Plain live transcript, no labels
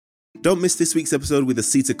Don't miss this week's episode with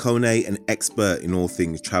Asita Kone, an expert in all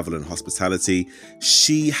things travel and hospitality.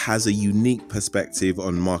 She has a unique perspective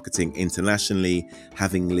on marketing internationally,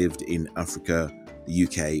 having lived in Africa, the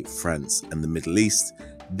UK, France, and the Middle East.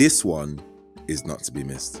 This one is not to be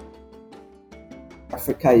missed.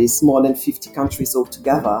 Africa is more than 50 countries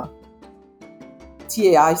altogether.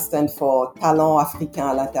 TAI stands for Talent Africain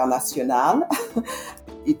à l'International.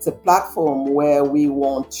 It's a platform where we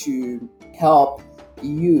want to help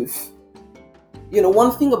youth.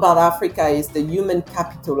 One thing about Africa is the human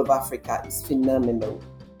capital of Africa is phenomenal.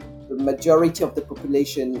 The majority of the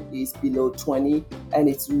population is below 20, and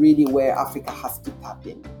it's really where Africa has to tap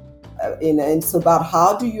in. And it's about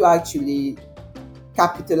how do you actually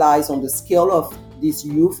capitalize on the skill of this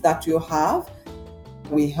youth that you have.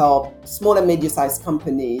 We help small and medium-sized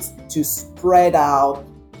companies to spread out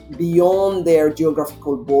beyond their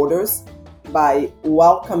geographical borders by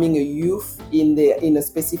welcoming a youth in a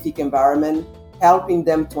specific environment, helping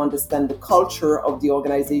them to understand the culture of the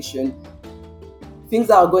organization. Things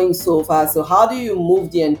are going so fast. So how do you move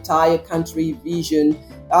the entire country vision?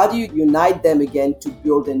 How do you unite them again to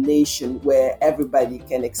build a nation where everybody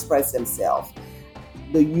can express themselves?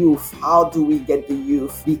 The youth, how do we get the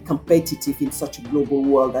youth be competitive in such a global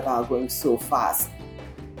world that are going so fast?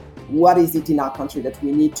 What is it in our country that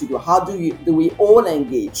we need to do? How do we all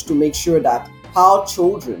engage to make sure that our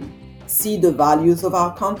children see the values of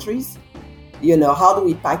our countries? How do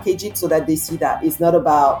we package it so that they see that it's not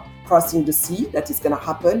about crossing the sea that is going to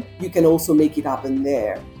happen? You can also make it happen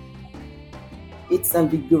there. It's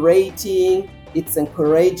invigorating, it's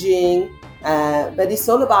encouraging, but it's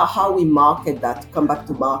all about how we market that. Come back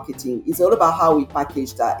to marketing. It's all about how we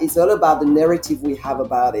package that. It's all about the narrative we have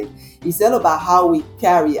about it. It's all about how we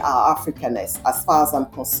carry our Africanness, as far as I'm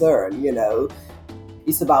concerned,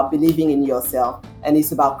 It's about believing in yourself, and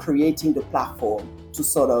it's about creating the platform to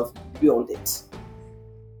sort of build it.